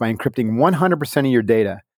browse by encrypting 100% of your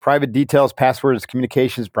data. Private details, passwords,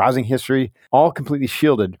 communications, browsing history, all completely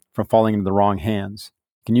shielded from falling into the wrong hands.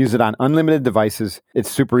 You can use it on unlimited devices.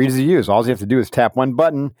 It's super easy to use. All you have to do is tap one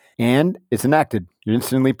button and it's enacted. You're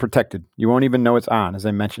instantly protected. You won't even know it's on, as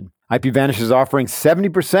I mentioned. IPVanish is offering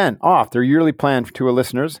 70% off their yearly plan to our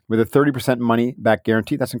listeners with a 30% money back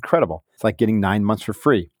guarantee. That's incredible. It's like getting 9 months for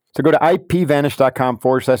free. So go to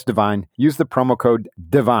ipvanish.com/divine. Use the promo code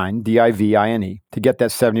DIVINE, DIVINE, to get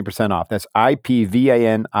that 70% off. That's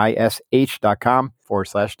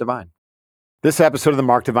ipvanish.com/divine. This episode of the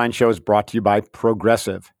Mark Divine Show is brought to you by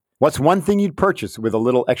Progressive. What's one thing you'd purchase with a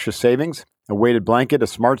little extra savings? A weighted blanket, a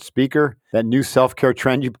smart speaker, that new self-care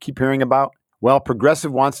trend you keep hearing about? Well,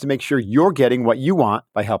 Progressive wants to make sure you're getting what you want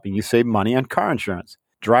by helping you save money on car insurance.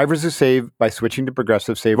 Drivers who save by switching to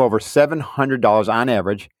Progressive save over $700 on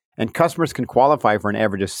average, and customers can qualify for an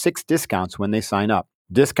average of 6 discounts when they sign up.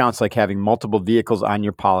 Discounts like having multiple vehicles on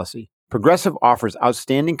your policy. Progressive offers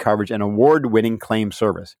outstanding coverage and award-winning claim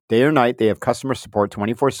service. Day or night, they have customer support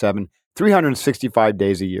 24/7, 365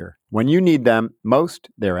 days a year. When you need them most,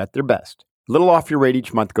 they're at their best. A little off your rate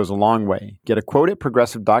each month goes a long way. Get a quote at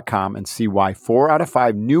Progressive.com and see why 4 out of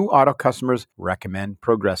 5 new auto customers recommend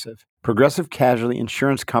Progressive. Progressive Casualty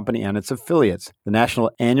Insurance Company and its affiliates. The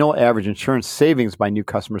national annual average insurance savings by new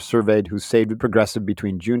customers surveyed who saved with Progressive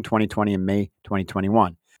between June 2020 and May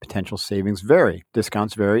 2021. Potential savings vary.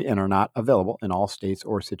 Discounts vary and are not available in all states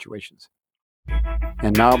or situations.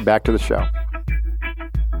 And now back to the show.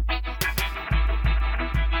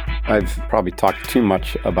 I've probably talked too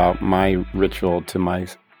much about my ritual to my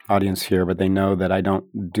audience here, but they know that I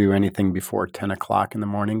don't do anything before 10 o'clock in the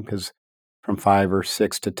morning because from 5 or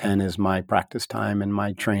 6 to 10 is my practice time and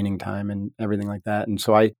my training time and everything like that. And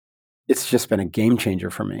so it's just been a game changer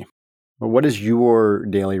for me. But what does your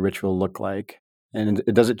daily ritual look like? And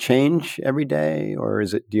does it change every day, or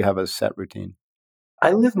do you have a set routine?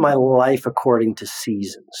 I live my life according to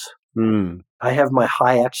seasons. I have my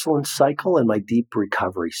high excellence cycle and my deep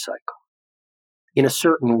recovery cycle. In a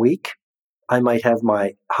certain week, I might have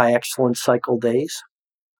my high excellence cycle days.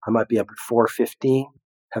 I might be up at 4:15,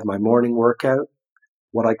 have my morning workout,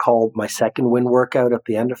 what I call my second wind workout at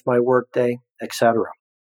the end of my workday, etc.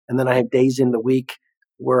 And then I have days in the week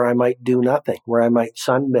where I might do nothing, where I might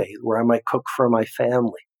sunbathe, where I might cook for my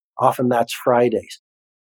family. Often that's Fridays.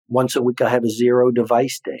 Once a week, I have a 0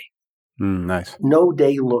 device day. Nice. No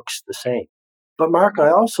day looks the same. But Mark,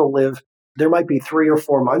 I also there might be 3 or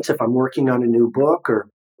 4 months if I'm working on a new book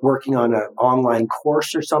or working on an online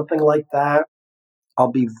course or something like that.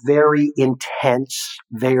 I'll be very intense,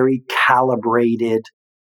 very calibrated,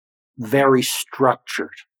 very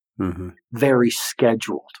structured, very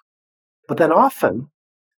scheduled. But then often,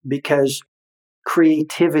 because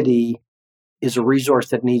creativity is a resource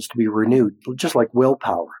that needs to be renewed, just like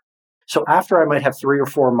willpower. So after I might have 3 or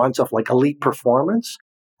 4 months of like elite performance,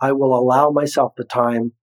 I will allow myself the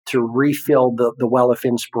time to refill the well of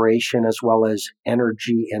inspiration as well as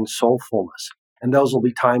energy and soulfulness. And those will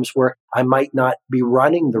be times where I might not be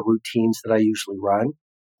running the routines that I usually run.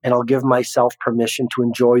 And I'll give myself permission to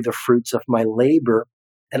enjoy the fruits of my labor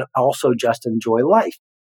and also just enjoy life.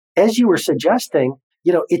 As you were suggesting,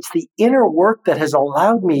 it's the inner work that has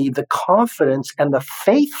allowed me the confidence and the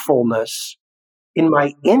faithfulness in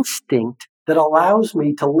my instinct that allows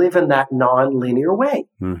me to live in that non-linear way.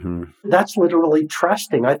 That's literally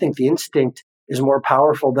trusting. I think the instinct is more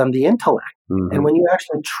powerful than the intellect. And when you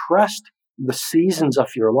actually trust the seasons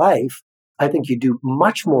of your life, I think you do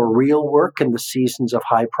much more real work in the seasons of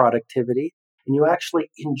high productivity. and you actually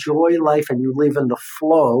enjoy life and you live in the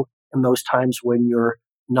flow in those times when you're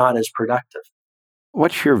not as productive.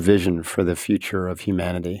 What's your vision for the future of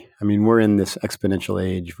humanity? I mean, we're in this exponential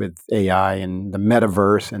age with AI and the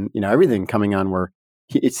metaverse and, everything coming on where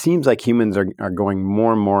it seems like humans are going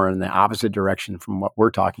more and more in the opposite direction from what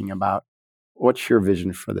we're talking about. What's your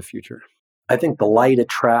vision for the future? I think the light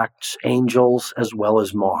attracts angels as well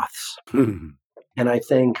as moths. And I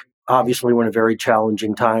think, obviously, we're in a very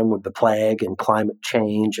challenging time with the plague and climate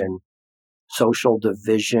change and social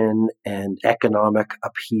division and economic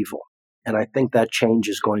upheaval. And I think that change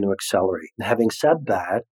is going to accelerate. And having said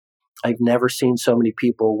that, I've never seen so many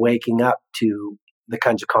people waking up to the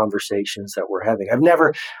kinds of conversations that we're having. I've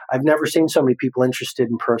never seen so many people interested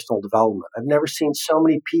in personal development. I've never seen so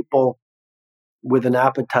many people with an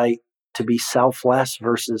appetite to be selfless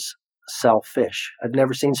versus selfish. I've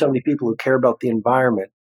never seen so many people who care about the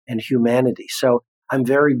environment and humanity. So I'm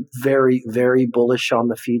very, very, very bullish on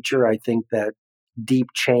the future. I think that deep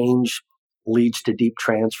change leads to deep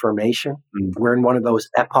transformation. We're in one of those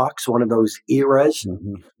epochs, one of those eras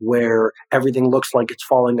where everything looks like it's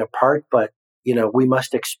falling apart, but we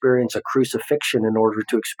must experience a crucifixion in order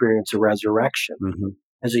to experience a resurrection.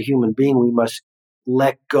 As a human being, we must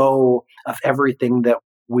let go of everything that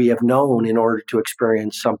we have known in order to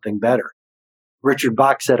experience something better. Richard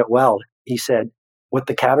Bach said it well. He said, what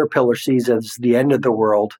the caterpillar sees as the end of the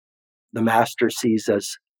world, the master sees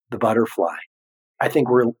as the butterfly. I think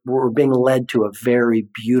we're being led to a very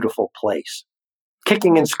beautiful place.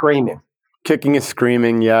 Kicking and screaming. Kicking and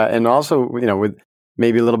screaming, yeah. And also, with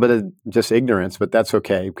maybe a little bit of just ignorance, but that's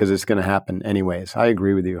okay because it's going to happen anyways. I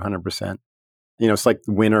agree with you 100%. It's like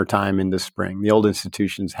winter time into spring. The old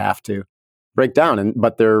institutions have to break down,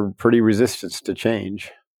 but they're pretty resistant to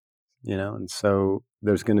change, and so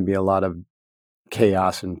there's going to be a lot of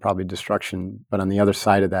chaos and probably destruction. But on the other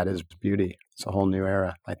side of that is beauty. It's a whole new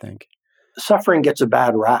era, I think. Suffering gets a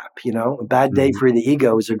bad rap, a bad day for the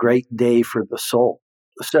ego is a great day for the soul.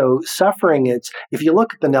 So suffering, if you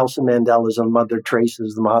look at the Nelson Mandelas, the Mother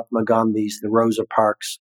Teresa's, the Mahatma Gandhis, the Rosa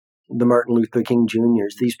Parks, the Martin Luther King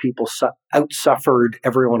Jr.'s, these people out-suffered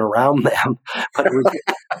everyone around them. But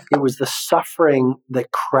it was the suffering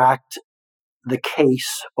that cracked the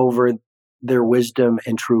case over their wisdom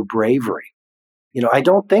and true bravery. I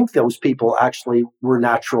don't think those people actually were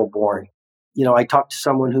natural born. I talked to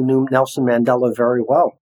someone who knew Nelson Mandela very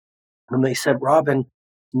well. And they said, Robin,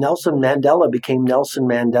 Nelson Mandela became Nelson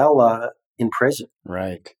Mandela in prison.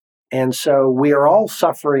 Right. And so we are all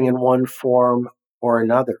suffering in one form or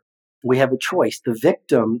another. We have a choice. The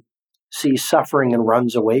victim sees suffering and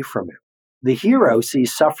runs away from it. The hero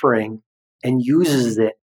sees suffering and uses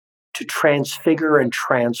it to transfigure and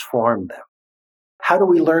transform them. How do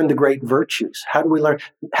we learn the great virtues? How do we learn?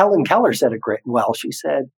 Helen Keller said it well. She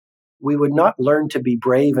said, we would not learn to be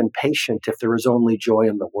brave and patient if there is only joy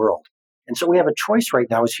in the world. And so we have a choice right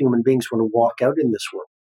now as human beings when we walk out in this world.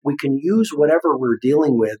 We can use whatever we're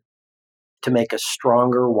dealing with to make us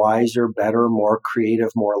stronger, wiser, better, more creative,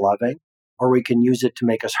 more loving, or we can use it to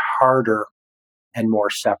make us harder and more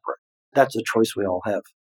separate. That's a choice we all have.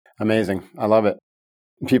 Amazing. I love it.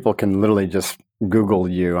 People can literally just Google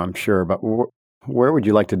you, I'm sure, but where would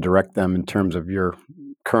you like to direct them in terms of your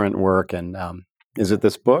current work? And is it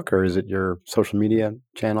this book or is it your social media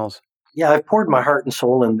channels? Yeah, I've poured my heart and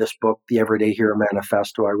soul in this book, The Everyday Hero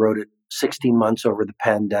Manifesto. I wrote it 16 months over the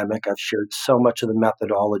pandemic. I've shared so much of the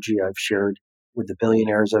methodology I've shared with the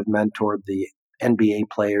billionaires I've mentored, the NBA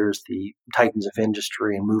players, the titans of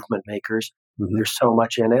industry and movement makers. There's so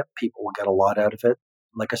much in it. People will get a lot out of it.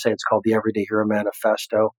 Like I say, it's called The Everyday Hero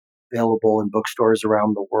Manifesto, available in bookstores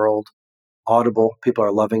around the world. Audible, people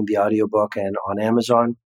are loving the audiobook, and on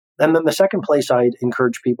Amazon. And then the second place I'd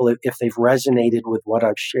encourage people, if they've resonated with what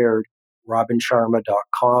I've shared,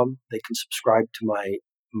 robinsharma.com. They can subscribe to my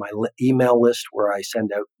email list where I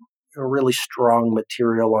send out really strong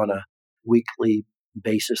material on a weekly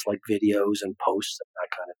basis, like videos and posts and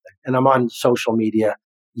that kind of thing. And I'm on social media,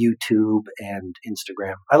 YouTube and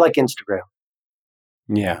Instagram. I like Instagram.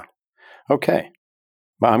 Yeah. Okay.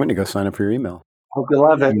 Well, I'm going to go sign up for your email. Hope you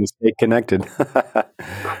love it. I'm going to stay connected.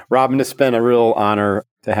 Robin, it's been a real honor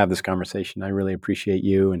to have this conversation. I really appreciate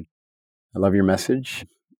you, and I love your message.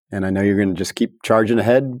 And I know you're going to just keep charging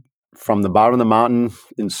ahead from the bottom of the mountain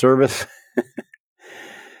in service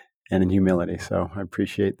and in humility. So I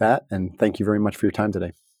appreciate that. And thank you very much for your time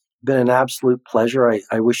today. Been an absolute pleasure.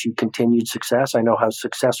 I wish you continued success. I know how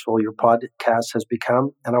successful your podcast has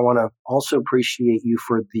become. And I want to also appreciate you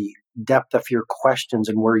for the depth of your questions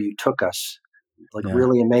and where you took us.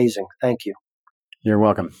 Really amazing. Thank you. You're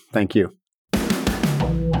welcome. Thank you.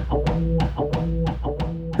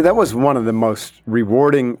 That was one of the most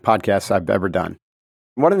rewarding podcasts I've ever done.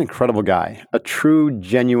 What an incredible guy, a true,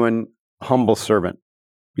 genuine, humble servant.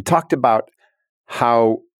 We talked about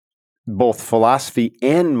how both philosophy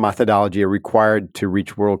and methodology are required to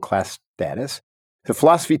reach world-class status. The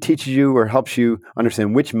philosophy teaches you or helps you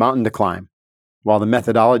understand which mountain to climb, while the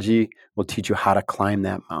methodology will teach you how to climb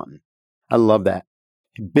that mountain. I love that.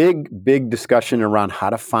 Big discussion around how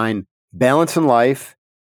to find balance in life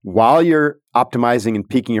while you're optimizing and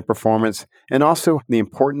peaking your performance, and also the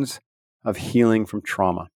importance of healing from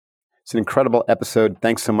trauma. It's an incredible episode.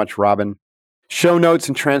 Thanks so much, Robin. Show notes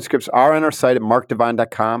and transcripts are on our site at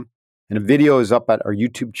markdivine.com, and a video is up at our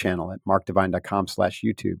YouTube channel at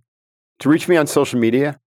markdivine.com/YouTube. To reach me on social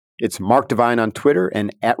media, it's Mark Divine on Twitter and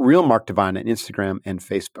at Real Mark Divine on Instagram and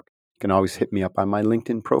Facebook. You can always hit me up on my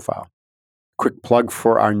LinkedIn profile. Quick plug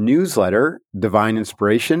for our newsletter, Divine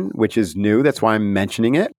Inspiration, which is new. That's why I'm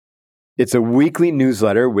mentioning it. It's a weekly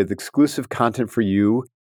newsletter with exclusive content for you,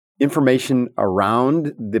 information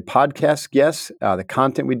around the podcast guests, the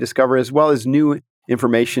content we discover, as well as new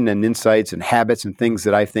information and insights and habits and things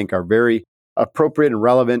that I think are very appropriate and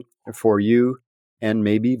relevant for you and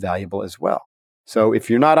maybe valuable as well. So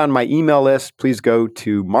if you're not on my email list, please go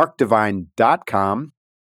to markdivine.com.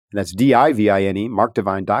 That's D-I-V-I-N-E,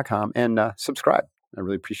 markdivine.com, and subscribe. I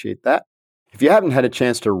really appreciate that. If you haven't had a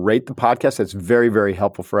chance to rate the podcast, that's very, very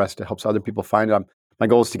helpful for us. It helps other people find it. My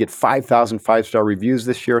goal is to get 5,000 five-star reviews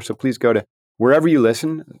this year. So please go to wherever you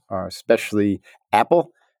listen, especially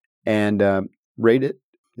Apple, and rate it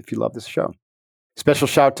if you love this show. Special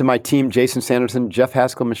shout out to my team, Jason Sanderson, Jeff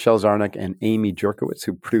Haskell, Michelle Zarnik, and Amy Jerkowitz,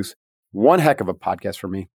 who produce one heck of a podcast for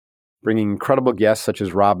me, bringing incredible guests such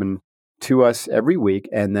as Robin to us every week.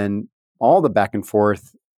 And then all the back and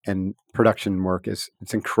forth and production work it's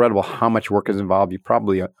incredible how much work is involved. You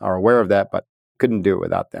probably are aware of that, but couldn't do it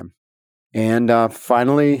without them. And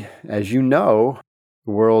finally, as you know,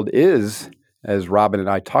 the world is, as Robin and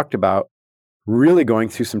I talked about, really going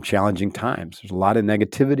through some challenging times. There's a lot of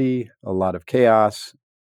negativity, a lot of chaos,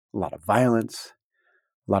 a lot of violence,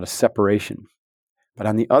 a lot of separation. But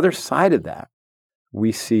on the other side of that,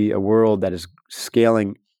 we see a world that is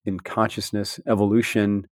scaling in consciousness,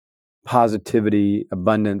 evolution, positivity,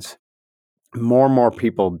 abundance, more and more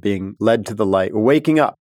people being led to the light, waking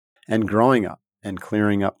up and growing up and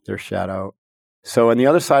clearing up their shadow. So on the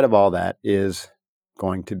other side of all that is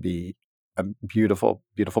going to be a beautiful,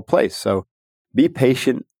 beautiful place. So be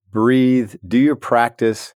patient, breathe, do your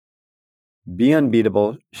practice, be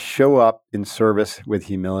unbeatable, show up in service with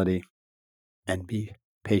humility, and be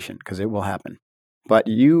patient because it will happen. But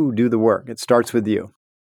you do the work. It starts with you.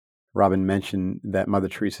 Robin mentioned that Mother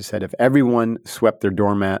Teresa said, if everyone swept their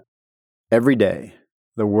doormat every day,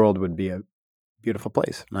 the world would be a beautiful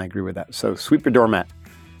place. And I agree with that. So sweep your doormat.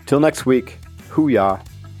 Till next week, hoo-yah.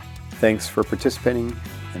 Thanks for participating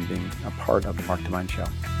and being a part of the Mark Divine Show.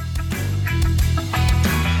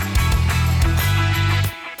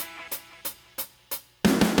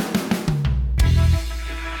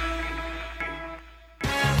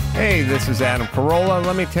 Hey, this is Adam Carolla.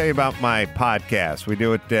 Let me tell you about my podcast. We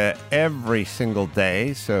do it every single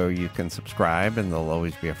day, so you can subscribe, and there'll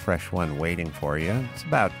always be a fresh one waiting for you. It's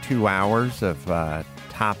about 2 hours of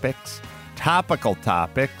topical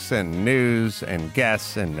topics, and news, and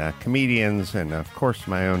guests, and comedians, and, of course,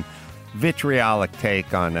 my own vitriolic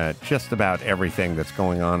take on just about everything that's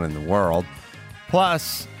going on in the world.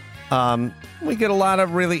 Plus, we get a lot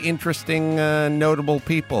of really interesting, notable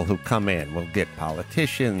people who come in. We'll get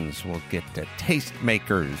politicians, we'll get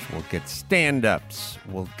tastemakers, we'll get stand-ups,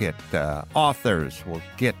 we'll get authors, we'll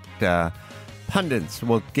get pundits,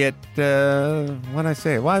 we'll get, I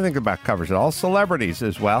think about covers it all, celebrities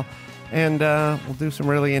as well. And we'll do some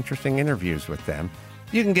really interesting interviews with them.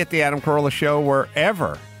 You can get The Adam Carolla Show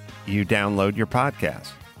wherever you download your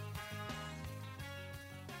podcast.